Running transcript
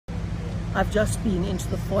I've just been into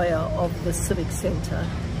the foyer of the Civic Centre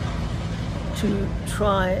to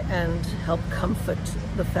try and help comfort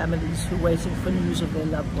the families who are waiting for news of their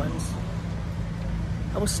loved ones.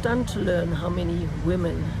 I was stunned to learn how many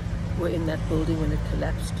women were in that building when it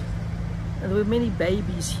collapsed. And there were many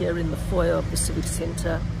babies here in the foyer of the Civic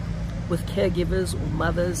Centre with caregivers or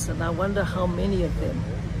mothers, and I wonder how many of them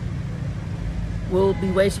will be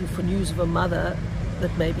waiting for news of a mother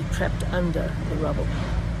that may be trapped under the rubble.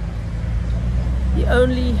 The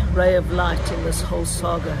only ray of light in this whole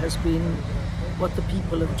saga has been what the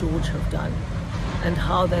people of George have done and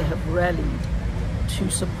how they have rallied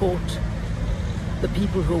to support the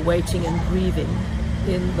people who are waiting and grieving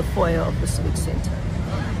in the foyer of the Civic Centre.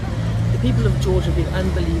 The people of George have been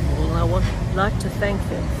unbelievable, and I would like to thank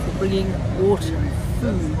them for bringing water,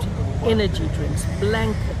 food, energy drinks,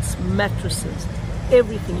 blankets, mattresses,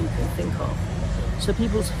 everything you can think of. So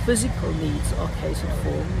people's physical needs are catered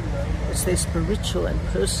for. It's their spiritual and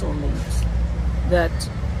personal needs that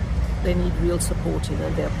they need real support in.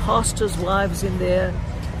 And there are pastors' wives in there,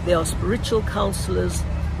 there are spiritual counselors.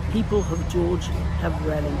 People of George have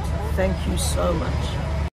rallied. Thank you so much.